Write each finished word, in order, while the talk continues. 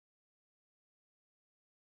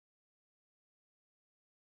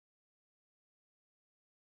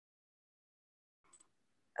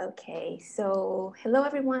Okay, so hello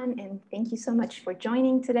everyone, and thank you so much for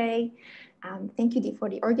joining today. Thank you for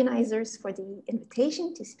the organizers for the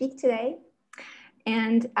invitation to speak today.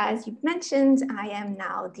 And as you mentioned, I am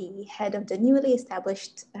now the head of the newly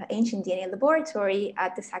established Ancient DNA Laboratory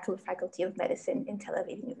at the Sackler Faculty of Medicine in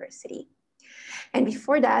Tel-Aviv University. And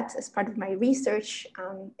before that, as part of my research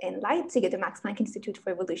in Leipzig at the Max Planck Institute for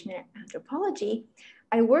Evolutionary Anthropology,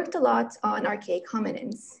 I worked a lot on archaic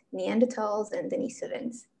hominins, Neanderthals and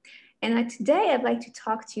Denisovans. And today I'd like to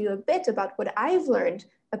talk to you a bit about what I've learned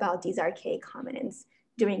about these archaic hominins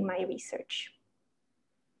during my research.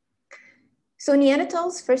 So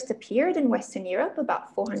Neanderthals first appeared in Western Europe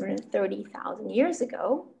about 430,000 years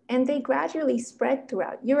ago, and they gradually spread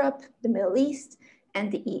throughout Europe, the Middle East,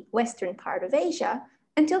 and the western part of Asia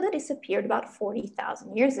until they disappeared about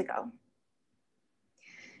 40,000 years ago.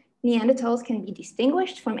 Neanderthals can be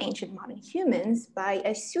distinguished from ancient modern humans by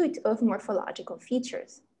a suite of morphological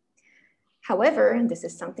features. However, and this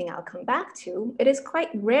is something I'll come back to, it is quite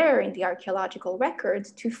rare in the archaeological record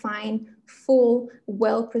to find full,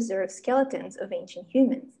 well-preserved skeletons of ancient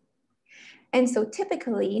humans. And so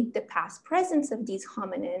typically, the past presence of these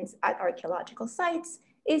hominins at archaeological sites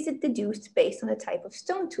is deduced based on the type of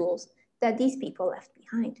stone tools that these people left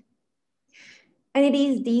behind. And it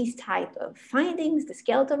is these type of findings, the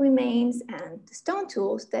skeletal remains and the stone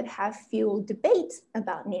tools, that have fueled debates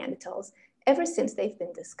about Neanderthals ever since they've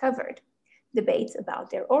been discovered. Debates about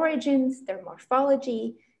their origins, their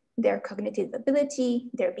morphology, their cognitive ability,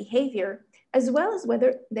 their behavior, as well as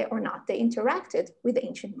whether or not they interacted with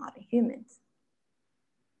ancient modern humans.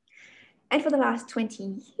 And for the last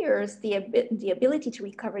 20 years, the ability to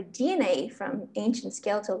recover DNA from ancient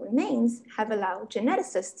skeletal remains have allowed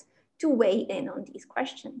geneticists to weigh in on these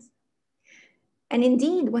questions. And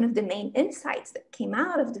indeed, one of the main insights that came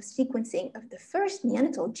out of the sequencing of the first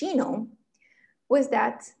Neanderthal genome was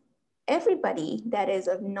that everybody that is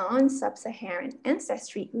of non-sub-Saharan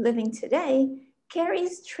ancestry living today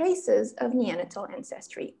carries traces of Neanderthal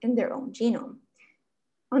ancestry in their own genome,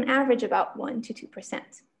 on average about 1 to 2%.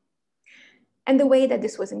 And the way that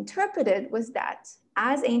this was interpreted was that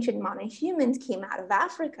as ancient modern humans came out of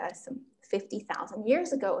Africa some 50,000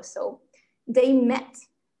 years ago or so, they met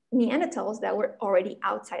Neanderthals that were already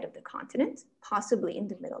outside of the continent, possibly in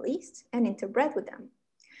the Middle East, and interbred with them.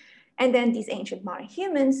 And then these ancient modern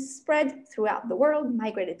humans spread throughout the world,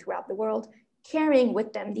 migrated throughout the world, carrying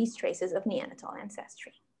with them these traces of Neanderthal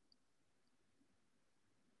ancestry.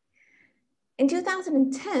 In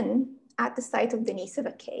 2010, at the site of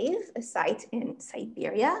Denisova cave, a site in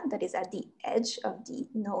Siberia that is at the edge of the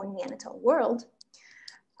known Neanderthal world,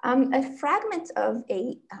 a fragment of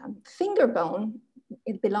a finger bone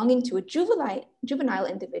belonging to a juvenile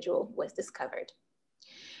individual was discovered.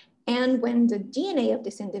 And when the DNA of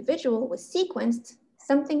this individual was sequenced,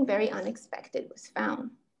 something very unexpected was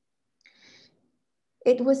found.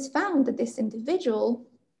 It was found that this individual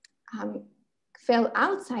fell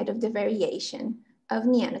outside of the variation of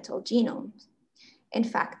Neanderthal genomes. In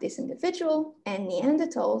fact, this individual and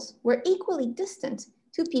Neanderthals were equally distant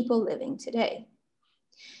to people living today.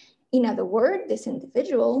 In other words, this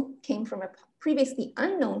individual came from a previously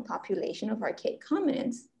unknown population of archaic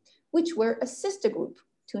hominins, which were a sister group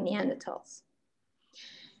to Neanderthals.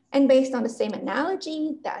 And based on the same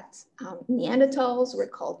analogy that Neanderthals were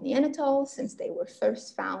called Neanderthals since they were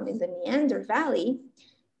first found in the Neander Valley,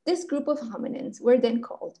 this group of hominins were then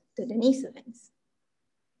called the Denisovans.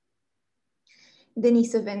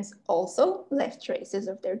 Denisovans also left traces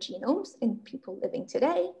of their genomes in people living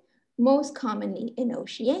today, most commonly in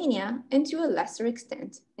Oceania and to a lesser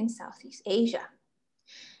extent in Southeast Asia.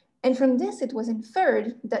 And from this, it was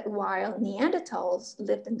inferred that while Neanderthals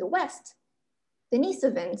lived in the West,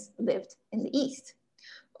 Denisovans lived in the East,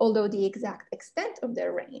 although the exact extent of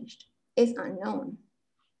their range is unknown.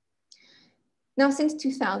 Now, since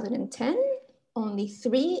 2010, only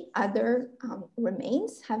 3 other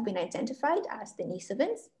remains have been identified as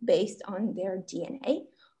Denisovans based on their DNA,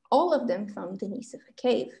 all of them from Denisova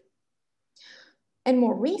cave. And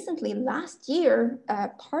more recently, last year, a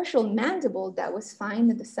partial mandible that was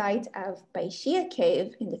found at the site of Baishia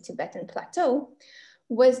cave in the Tibetan plateau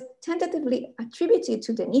was tentatively attributed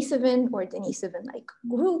to Denisovan or Denisovan-like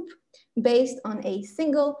group based on a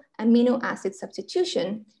single amino acid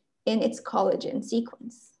substitution in its collagen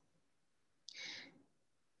sequence.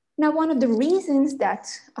 Now, one of the reasons that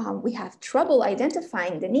we have trouble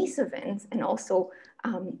identifying Denisovans and also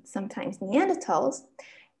sometimes Neanderthals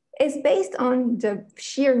is based on the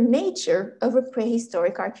sheer nature of a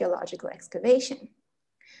prehistoric archaeological excavation.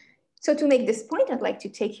 So to make this point, I'd like to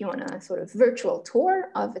take you on a sort of virtual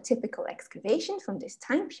tour of a typical excavation from this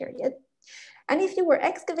time period. And if you were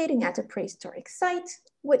excavating at a prehistoric site,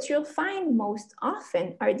 what you'll find most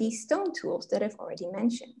often are these stone tools that I've already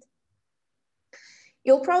mentioned.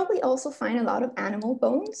 You'll probably also find a lot of animal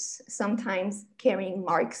bones, sometimes carrying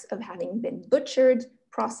marks of having been butchered,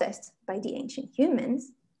 processed by the ancient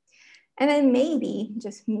humans. And then maybe,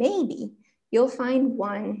 just maybe, you'll find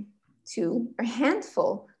one, two, or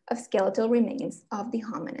handful of skeletal remains of the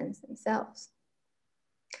hominins themselves.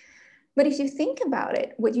 But if you think about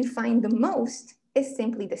it, what you find the most is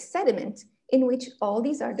simply the sediment in which all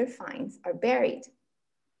these other finds are buried.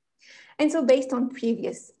 And so based on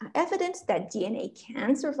previous evidence that DNA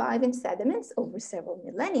can survive in sediments over several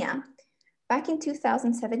millennia, back in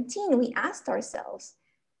 2017, we asked ourselves,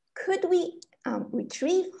 could we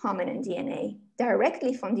retrieve hominin DNA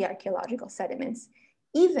directly from the archaeological sediments,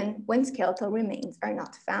 even when skeletal remains are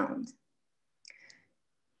not found?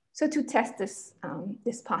 So to test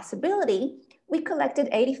this possibility, we collected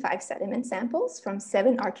 85 sediment samples from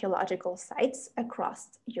 7 archaeological sites across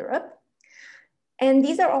Europe. And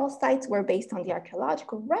these are all sites where, based on the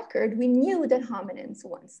archaeological record, we knew that hominins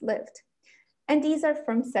once lived. And these are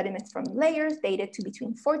from sediments from layers dated to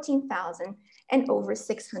between 14,000 and over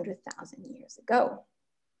 600,000 years ago.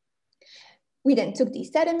 We then took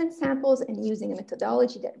these sediment samples and, using a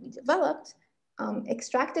methodology that we developed,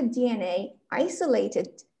 extracted DNA,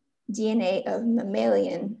 isolated DNA of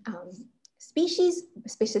mammalian species,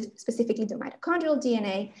 specifically the mitochondrial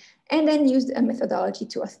DNA, and then used a methodology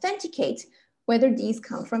to authenticate whether these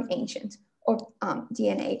come from ancient or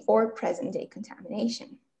DNA or present day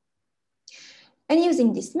contamination. And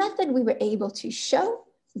using this method, we were able to show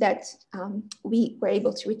that we were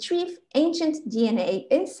able to retrieve ancient DNA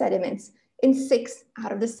in sediments in 6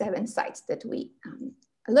 out of the 7 sites that we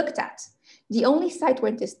looked at. The only site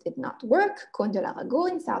where this did not work, Cône de l'Arago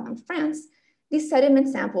in southern France, these sediment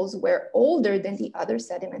samples were older than the other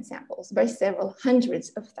sediment samples by several hundreds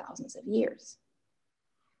of thousands of years.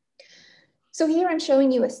 So here I'm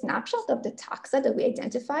showing you a snapshot of the taxa that we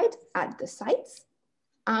identified at the sites.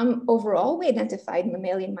 Overall, we identified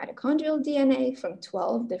mammalian mitochondrial DNA from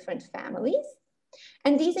 12 different families.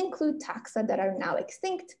 And these include taxa that are now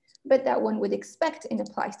extinct, but that one would expect in a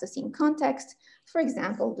Pleistocene context. For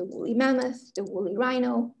example, the woolly mammoth, the woolly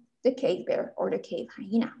rhino, the cave bear, or the cave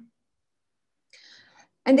hyena.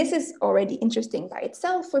 And this is already interesting by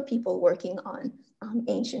itself for people working on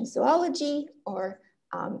ancient zoology or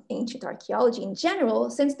ancient archaeology in general,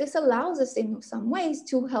 since this allows us in some ways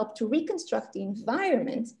to help to reconstruct the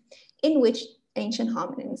environment in which ancient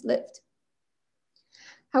hominins lived.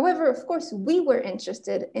 However, of course, we were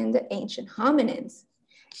interested in the ancient hominins,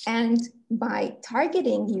 and by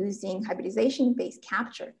targeting using hybridization-based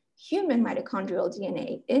capture human mitochondrial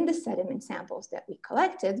DNA in the sediment samples that we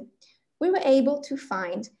collected, we were able to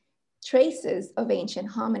find traces of ancient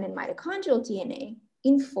hominin mitochondrial DNA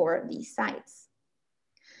in 4 of these sites.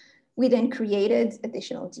 We then created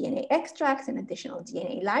additional DNA extracts and additional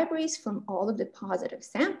DNA libraries from all of the positive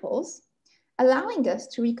samples, allowing us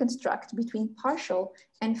to reconstruct between partial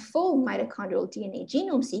and full mitochondrial DNA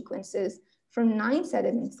genome sequences from 9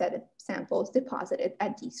 sediment samples deposited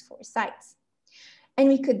at these 4 sites. And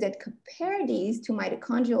we could then compare these to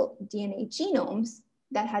mitochondrial DNA genomes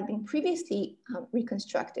that had been previously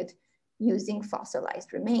reconstructed using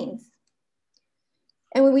fossilized remains.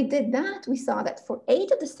 And when we did that, we saw that for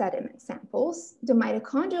 8 of the sediment samples, the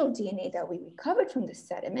mitochondrial DNA that we recovered from the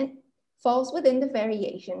sediment falls within the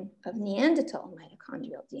variation of Neanderthal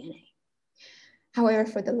mitochondrial DNA. However,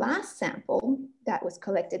 for the last sample that was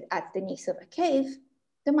collected at Denisova cave,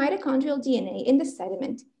 the mitochondrial DNA in the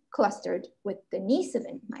sediment clustered with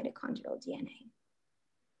Denisovan mitochondrial DNA.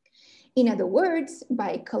 In other words,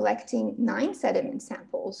 by collecting 9 sediment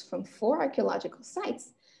samples from 4 archaeological sites,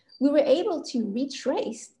 we were able to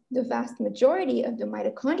retrace the vast majority of the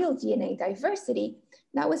mitochondrial DNA diversity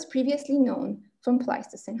that was previously known from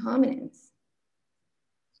Pleistocene hominins.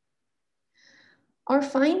 Our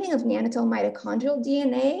finding of Neanderthal mitochondrial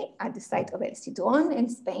DNA at the site of El Sidrón in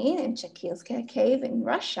Spain and Chekilskaya cave in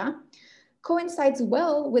Russia coincides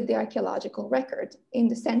well with the archaeological record in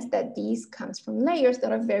the sense that these comes from layers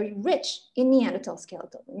that are very rich in Neanderthal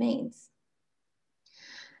skeletal remains.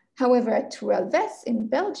 However, at Tourelles in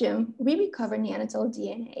Belgium, we recover Neanderthal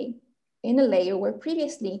DNA in a layer where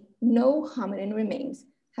previously no hominin remains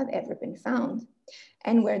have ever been found,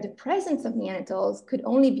 and where the presence of Neanderthals could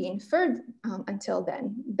only be inferred until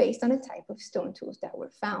then based on the type of stone tools that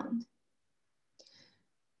were found.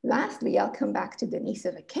 Lastly, I'll come back to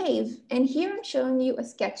Denisova cave, and here I'm showing you a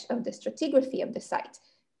sketch of the stratigraphy of the site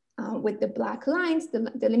with the black lines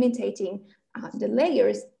delimiting the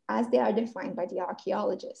layers as they are defined by the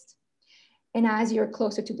archaeologist. And as you're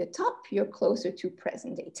closer to the top, you're closer to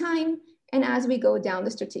present day time. And as we go down the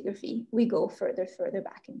stratigraphy, we go further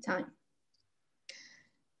back in time.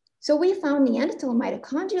 So we found Neanderthal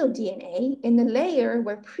mitochondrial DNA in the layer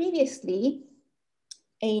where previously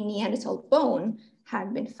a Neanderthal bone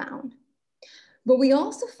had been found. But we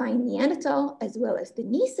also find Neanderthal as well as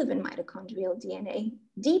Denisovan mitochondrial DNA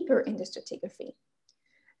deeper in the stratigraphy,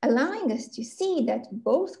 allowing us to see that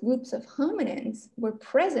both groups of hominins were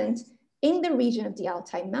present in the region of the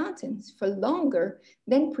Altai Mountains for longer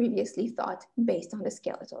than previously thought based on the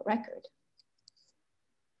skeletal record.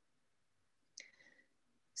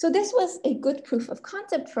 So this was a good proof of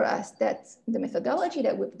concept for us that the methodology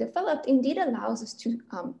that we've developed indeed allows us to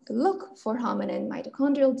look for hominin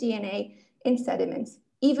mitochondrial DNA in sediments,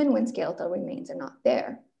 even when skeletal remains are not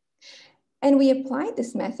there. And we applied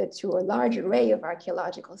this method to a large array of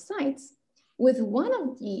archaeological sites, with one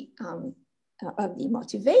of the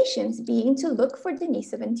motivations being to look for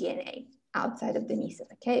Denisovan DNA outside of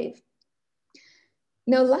Denisova cave.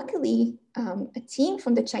 Now, luckily, a team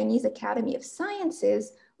from the Chinese Academy of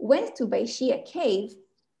Sciences went to Baixia cave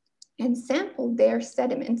and sampled their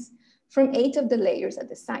sediments from 8 of the layers at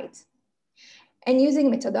the site. And using a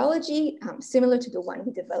methodology similar to the one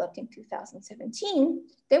we developed in 2017,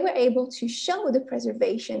 they were able to show the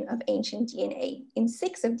preservation of ancient DNA in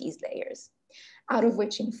 6 of these layers, out of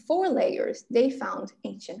which in 4 layers, they found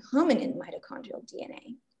ancient hominin mitochondrial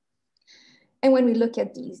DNA. And when we look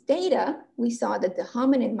at these data, we saw that the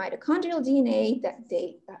hominin mitochondrial DNA that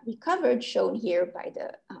they recovered, shown here by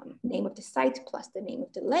the name of the site plus the name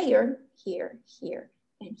of the layer, here, here,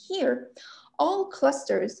 and here, all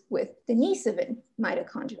clusters with Denisovan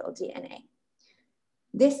mitochondrial DNA.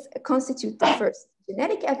 This constitutes the first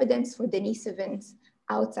genetic evidence for Denisovans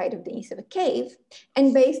outside of Denisova cave,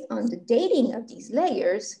 and based on the dating of these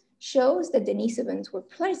layers, shows that Denisovans were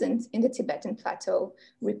present in the Tibetan plateau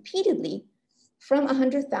repeatedly from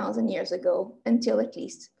 100,000 years ago until at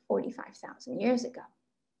least 45,000 years ago.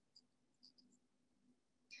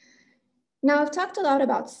 Now, I've talked a lot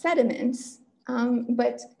about sediments,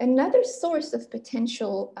 but another source of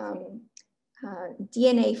potential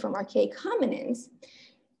DNA from archaic hominins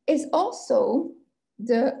is also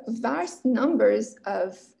the vast numbers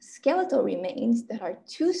of skeletal remains that are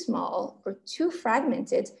too small or too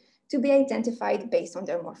fragmented to be identified based on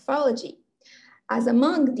their morphology. As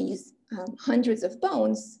among these hundreds of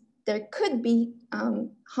bones, there could be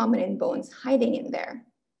hominin bones hiding in there.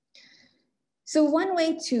 So one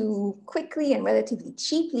way to quickly and relatively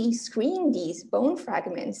cheaply screen these bone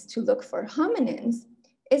fragments to look for hominins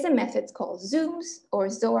is a method called ZOOMS, or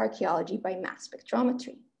zooarchaeology by mass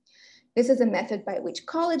spectrometry. This is a method by which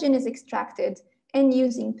collagen is extracted and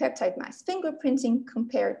using peptide mass fingerprinting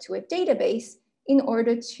compared to a database in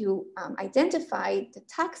order to identify the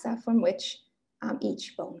taxa from which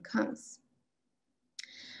each bone comes.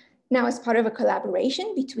 Now, as part of a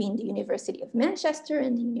collaboration between the University of Manchester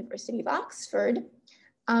and the University of Oxford,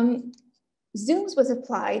 ZOOMS was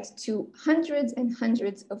applied to hundreds and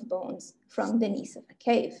hundreds of bones from Denisova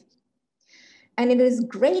cave. And it is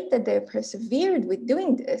great that they persevered with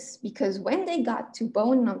doing this, because when they got to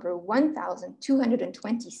bone number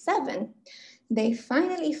 1,227, they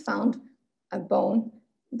finally found a bone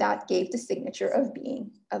that gave the signature of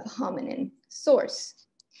being of hominin source.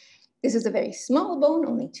 This is a very small bone,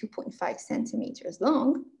 only 2.5 centimeters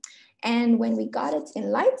long. And when we got it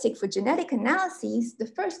in Leipzig for genetic analyses, the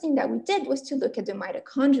first thing that we did was to look at the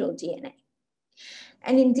mitochondrial DNA.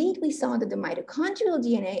 And indeed, we saw that the mitochondrial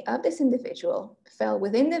DNA of this individual fell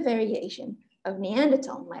within the variation of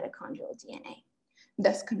Neanderthal mitochondrial DNA,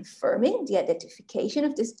 thus confirming the identification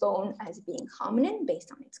of this bone as being hominin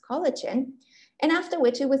based on its collagen, and after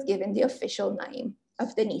which it was given the official name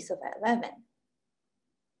of Denisova 11.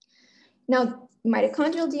 Now,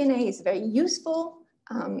 mitochondrial DNA is very useful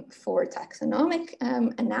for taxonomic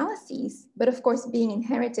analyses, but of course, being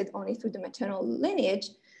inherited only through the maternal lineage,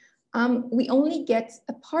 we only get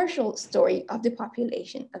a partial story of the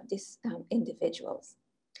population of these individuals.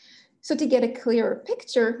 So to get a clearer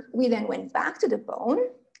picture, we then went back to the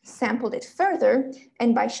bone, sampled it further,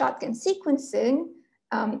 and by shotgun sequencing,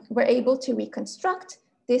 we're able to reconstruct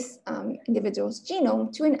this individual's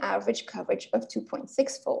genome to an average coverage of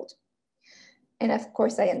 2.6-fold. And of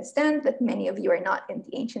course, I understand that many of you are not in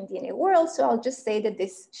the ancient DNA world, so I'll just say that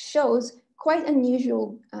this shows quite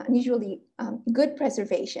unusually good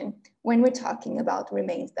preservation when we're talking about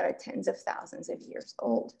remains that are tens of thousands of years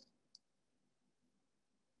old.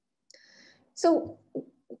 So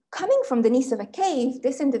coming from Denisova cave,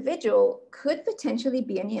 this individual could potentially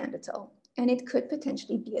be a Neanderthal, and it could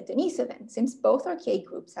potentially be a Denisovan, since both archaic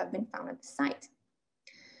groups have been found at the site.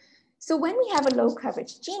 So when we have a low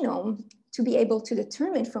coverage genome, to be able to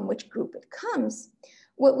determine from which group it comes,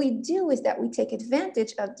 what we do is that we take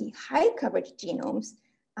advantage of the high coverage genomes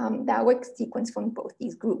that were sequenced from both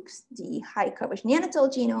these groups, the high coverage Neanderthal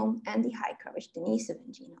genome and the high coverage Denisovan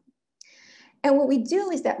genome. And what we do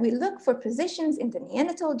is that we look for positions in the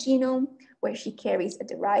Neanderthal genome where she carries a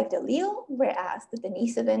derived allele, whereas the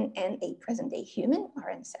Denisovan and a present-day human are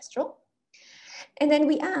ancestral. And then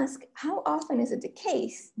we ask, how often is it the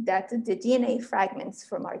case that the DNA fragments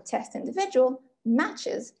from our test individual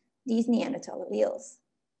matches these Neanderthal alleles?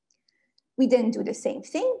 We then do the same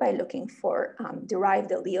thing by looking for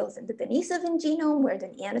derived alleles in the Denisovan genome, where the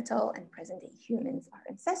Neanderthal and present-day humans are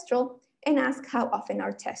ancestral, and ask how often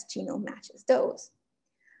our test genome matches those,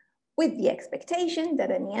 with the expectation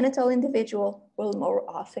that a Neanderthal individual will more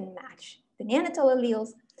often match the Neanderthal alleles,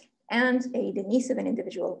 and a Denisovan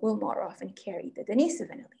individual will more often carry the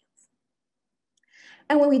Denisovan alleles.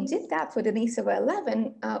 And when we did that for Denisova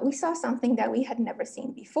 11, we saw something that we had never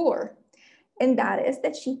seen before, and that is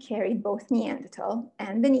that she carried both Neanderthal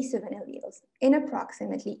and Denisovan alleles in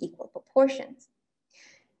approximately equal proportions.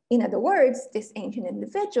 In other words, this ancient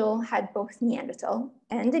individual had both Neanderthal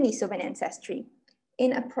and Denisovan ancestry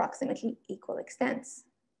in approximately equal extents.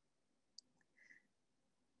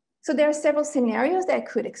 So there are several scenarios that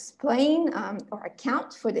could explain or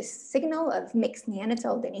account for this signal of mixed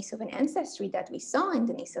Neanderthal-Denisovan ancestry that we saw in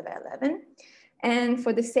Denisova 11. And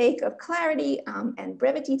for the sake of clarity and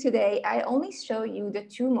brevity today, I only show you the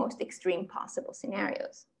two most extreme possible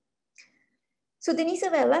scenarios. So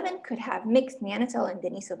Denisova 11 could have mixed Neanderthal and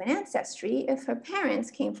Denisovan ancestry if her parents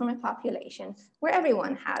came from a population where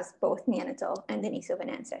everyone has both Neanderthal and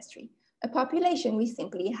Denisovan ancestry, a population we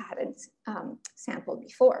simply hadn't sampled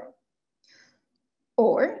before.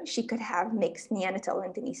 Or she could have mixed Neanderthal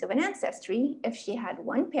and Denisovan ancestry if she had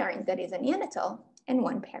one parent that is a Neanderthal and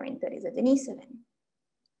one parent that is a Denisovan.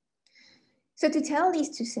 So to tell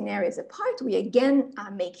these two scenarios apart, we again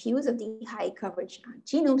make use of the high coverage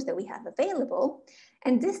genomes that we have available.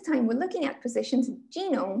 And this time we're looking at positions in the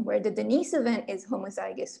genome where the Denisovan is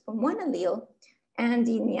homozygous for one allele and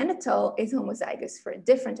the Neanderthal is homozygous for a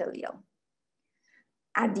different allele.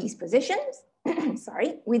 At these positions,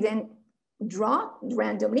 we then draw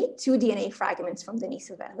randomly two DNA fragments from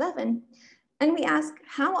Denisova 11, and we ask,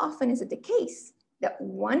 how often is it the case that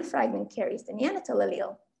one fragment carries the Neanderthal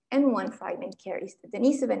allele and one fragment carries the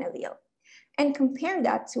Denisovan allele, and compare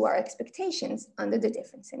that to our expectations under the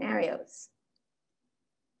different scenarios.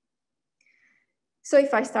 So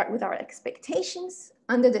if I start with our expectations,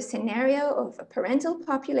 under the scenario of a parental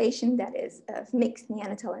population that is of mixed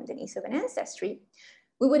Neanderthal and Denisovan ancestry,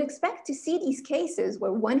 we would expect to see these cases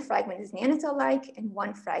where one fragment is Neanderthal-like and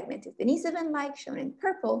one fragment is Denisovan-like, shown in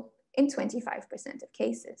purple, in 25% of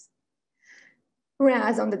cases.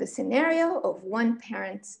 Whereas under the scenario of one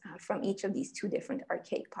parent from each of these two different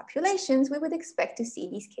archaic populations, we would expect to see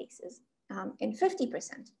these cases in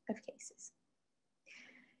 50% of cases.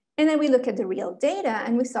 And then we look at the real data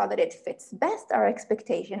and we saw that it fits best our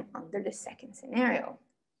expectation under the second scenario.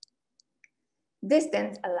 This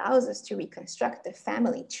then allows us to reconstruct the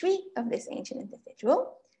family tree of this ancient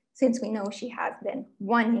individual, since we know she has then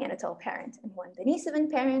one Neanderthal parent and one Denisovan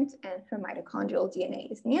parent, and her mitochondrial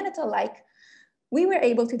DNA is Neanderthal-like. We were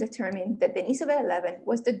able to determine that Denisova 11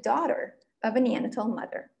 was the daughter of a Neanderthal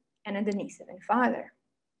mother and a Denisovan father.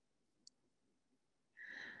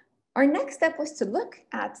 Our next step was to look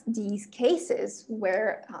at these cases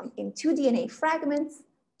where in two DNA fragments,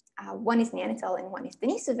 one is Neanderthal and one is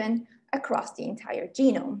Denisovan, across the entire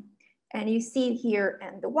genome. And you see here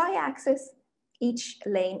on the y-axis, each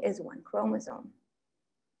lane is one chromosome.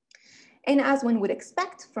 And as one would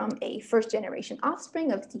expect from a first-generation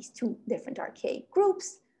offspring of these two different archaic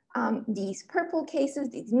groups, these purple cases,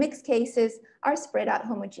 these mixed cases, are spread out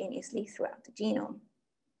homogeneously throughout the genome.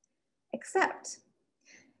 Except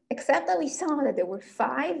that we saw that there were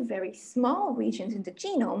 5 very small regions in the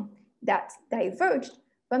genome that diverged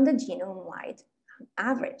from the genome-wide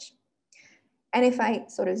average. And if I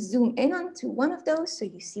sort of zoom in onto one of those, so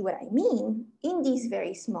you see what I mean, in these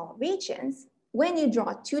very small regions, when you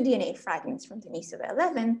draw two DNA fragments from Denisova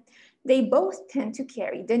 11, they both tend to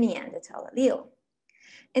carry the Neanderthal allele.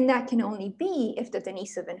 And that can only be if the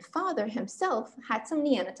Denisovan father himself had some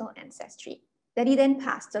Neanderthal ancestry that he then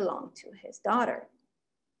passed along to his daughter.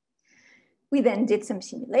 We then did some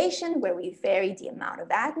simulation where we varied the amount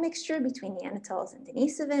of admixture between Neanderthals and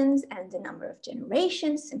Denisovans and the number of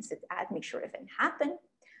generations since the admixture event happened.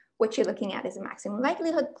 What you're looking at is a maximum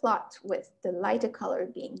likelihood plot with the lighter color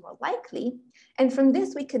being more likely. And from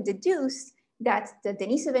this, we could deduce that the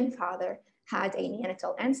Denisovan father had a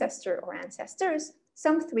Neanderthal ancestor or ancestors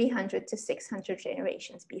some 300 to 600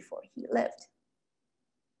 generations before he lived.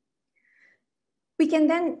 We can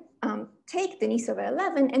then take Denisova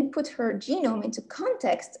 11 and put her genome into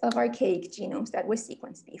context of archaic genomes that were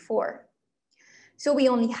sequenced before. So we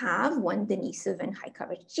only have one Denisovan high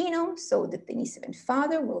coverage genome, so the Denisovan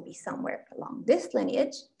father will be somewhere along this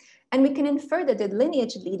lineage, and we can infer that the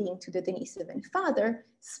lineage leading to the Denisovan father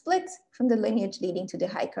split from the lineage leading to the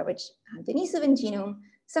high coverage Denisovan genome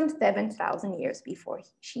some 7,000 years before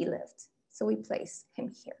she lived. So we place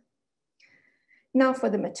him here. Now for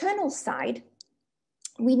the maternal side,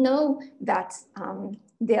 we know that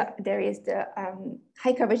there is the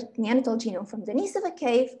high coverage Neanderthal genome from Denisova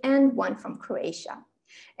cave and one from Croatia.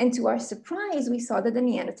 And to our surprise, we saw that the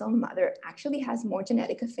Neanderthal mother actually has more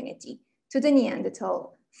genetic affinity to the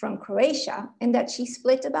Neanderthal from Croatia, and that she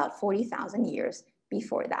split about 40,000 years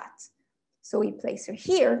before that. So we place her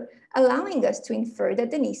here, allowing us to infer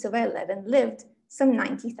that Denisova 11 lived some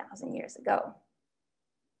 90,000 years ago.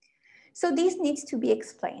 So this needs to be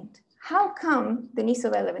explained. How come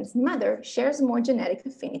Denisova 11's mother shares more genetic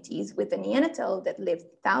affinities with a Neanderthal that lived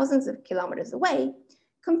thousands of kilometers away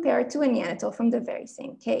compared to a Neanderthal from the very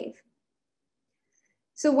same cave?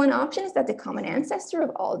 So one option is that the common ancestor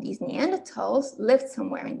of all these Neanderthals lived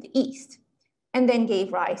somewhere in the east and then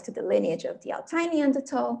gave rise to the lineage of the Altai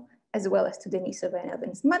Neanderthal, as well as to Denisova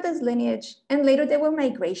 11's mother's lineage, and later there were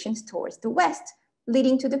migrations towards the west,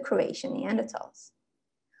 leading to the Croatian Neanderthals.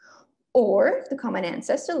 Or the common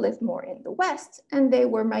ancestor lived more in the west, and there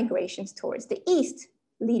were migrations towards the east,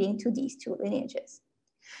 leading to these two lineages.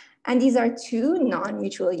 And these are two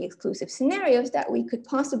non-mutually exclusive scenarios that we could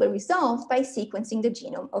possibly resolve by sequencing the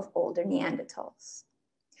genome of older Neanderthals.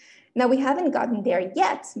 Now, we haven't gotten there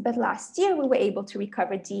yet, but last year we were able to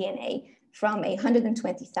recover DNA from a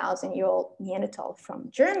 120,000-year-old Neanderthal from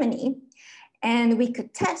Germany, and we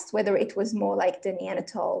could test whether it was more like the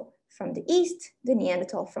Neanderthal from the east, the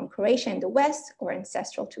Neanderthal from Croatia in the west, or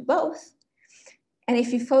ancestral to both. And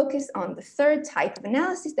if you focus on the third type of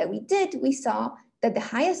analysis that we did, we saw that the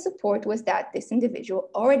highest support was that this individual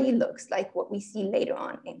already looks like what we see later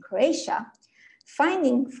on in Croatia,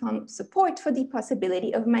 finding from support for the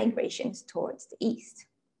possibility of migrations towards the east.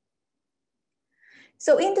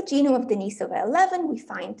 So in the genome of Denisova 11, we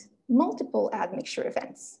find multiple admixture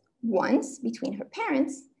events, once between her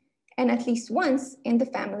parents, and at least once in the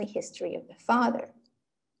family history of the father.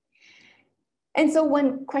 And so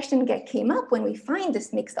one question that came up when we find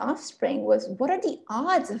this mixed offspring was, what are the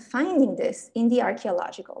odds of finding this in the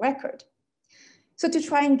archaeological record? So to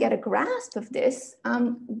try and get a grasp of this,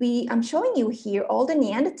 I'm showing you here all the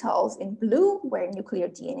Neanderthals in blue, where nuclear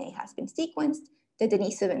DNA has been sequenced, the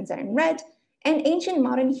Denisovans are in red, and ancient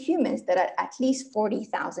modern humans that are at least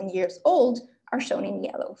 40,000 years old are shown in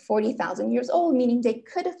yellow. 40,000 years old, meaning they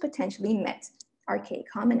could have potentially met archaic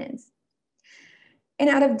hominins. And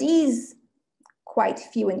out of these quite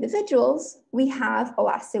few individuals, we have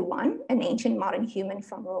Oase-1, an ancient modern human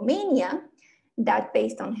from Romania, that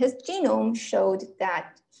based on his genome showed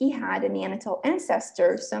that he had a Neanderthal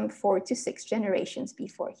ancestor some 4 to 6 generations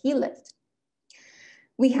before he lived.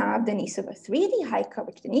 We have Denisova 3, the high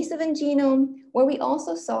coverage Denisovan genome, where we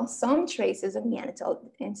also saw some traces of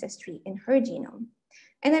Neanderthal ancestry in her genome.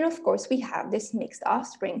 And then of course we have this mixed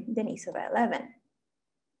offspring, Denisova 11.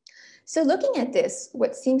 So looking at this,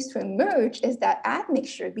 what seems to emerge is that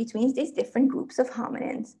admixture between these different groups of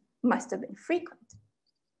hominins must have been frequent.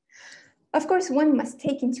 Of course, one must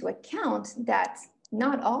take into account that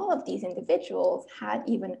not all of these individuals had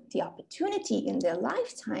even the opportunity in their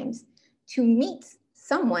lifetimes to meet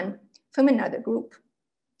someone from another group.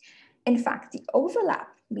 In fact, the overlap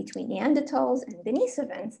between Neanderthals and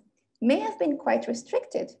Denisovans may have been quite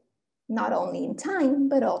restricted, not only in time,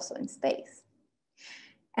 but also in space.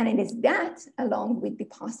 And it is that, along with the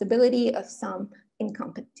possibility of some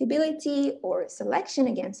incompatibility or selection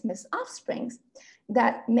against mixed offsprings,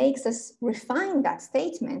 that makes us refine that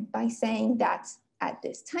statement by saying that at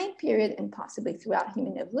this time period and possibly throughout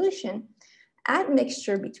human evolution,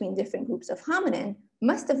 admixture between different groups of hominin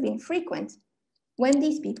must have been frequent when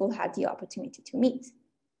these people had the opportunity to meet.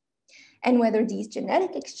 And whether these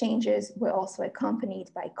genetic exchanges were also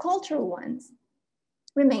accompanied by cultural ones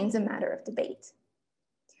remains a matter of debate.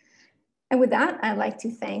 And with that, I'd like to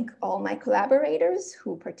thank all my collaborators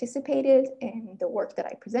who participated in the work that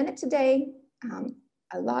I presented today.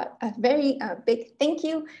 A very big thank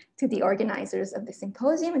you to the organizers of the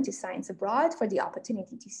symposium and to Science Abroad for the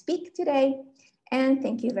opportunity to speak today. And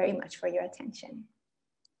thank you very much for your attention.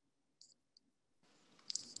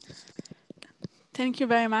 Thank you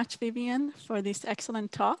very much, Viviane, for this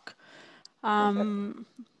excellent talk.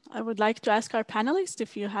 I would like to ask our panelists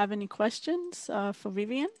if you have any questions for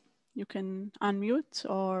Viviane. You can unmute,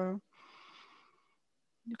 or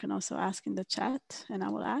you can also ask in the chat and I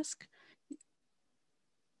will ask.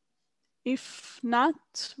 If not,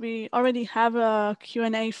 we already have a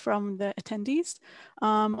Q&A from the attendees.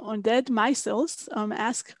 On dead micelles,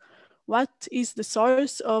 ask, what is the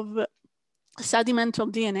source of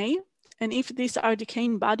sedimental DNA? And if these are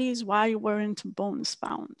decaying bodies, why weren't bones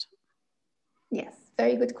found? Yes,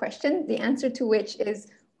 very good question. The answer to which is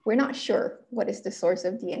we're not sure what is the source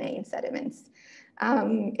of DNA in sediments.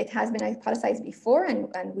 It has been hypothesized before,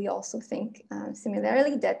 and we also think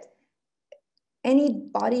similarly that any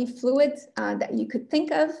body fluid that you could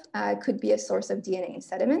think of could be a source of DNA in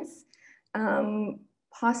sediments.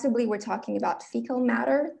 Possibly we're talking about fecal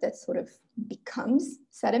matter that sort of becomes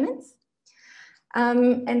sediments.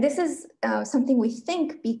 And this is something we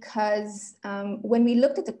think because when we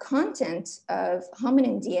looked at the content of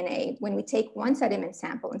hominin DNA, when we take one sediment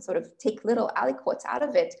sample and sort of take little aliquots out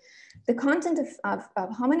of it, the content of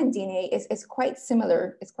hominin DNA is quite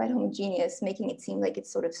similar, it's quite homogeneous, making it seem like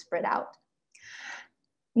it's sort of spread out.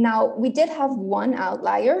 Now, we did have one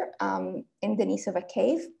outlier in Denisova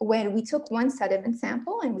cave where we took one sediment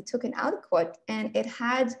sample and we took an aliquot, and it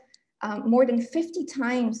had more than 50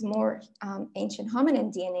 times more ancient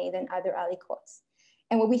hominin DNA than other aliquots.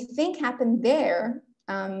 And what we think happened there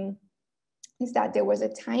is that there was a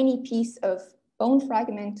tiny piece of bone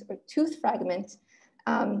fragment or tooth fragment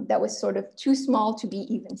that was sort of too small to be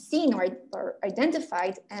even seen or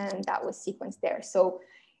identified, and that was sequenced there. So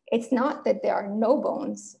it's not that there are no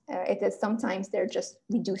bones, it is sometimes they're just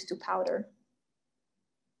reduced to powder.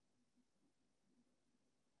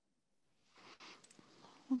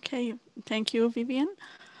 Okay, thank you, Viviane.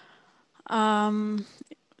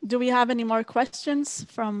 Do we have any more questions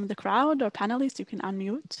from the crowd or panelists? You can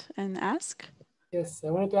unmute and ask. Yes,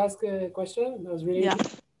 I wanted to ask a question. That was really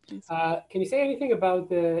interesting. Please. Can you say anything about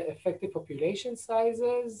the effective population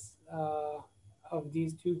sizes of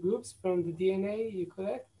these two groups from the DNA you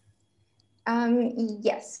collect?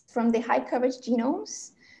 Yes, from the high coverage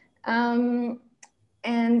genomes.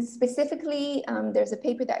 And specifically, there's a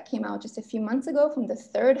paper that came out just a few months ago from the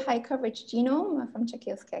third high coverage genome from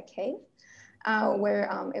Czechoslovakia cave, where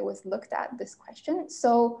it was looked at this question.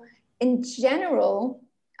 So in general,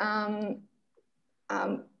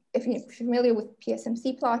 if you're familiar with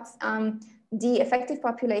PSMC plots, the effective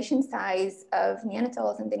population size of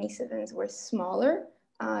Neandertals and Denisovans were smaller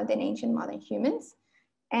than ancient modern humans.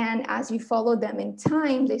 And as you follow them in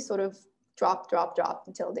time, they sort of drop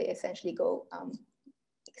until they essentially go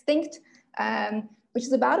extinct, which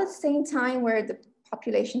is about at the same time where the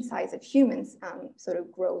population size of humans sort of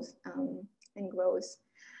grows and grows.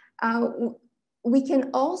 We can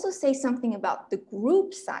also say something about the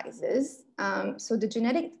group sizes. So the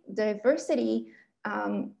genetic diversity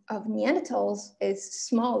of Neanderthals is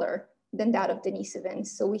smaller than that of Denisovans.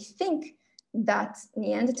 So we think that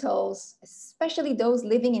Neanderthals, especially those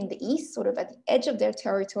living in the east, sort of at the edge of their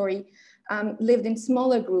territory, lived in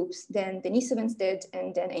smaller groups than Denisovans did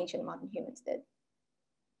and than ancient modern humans did.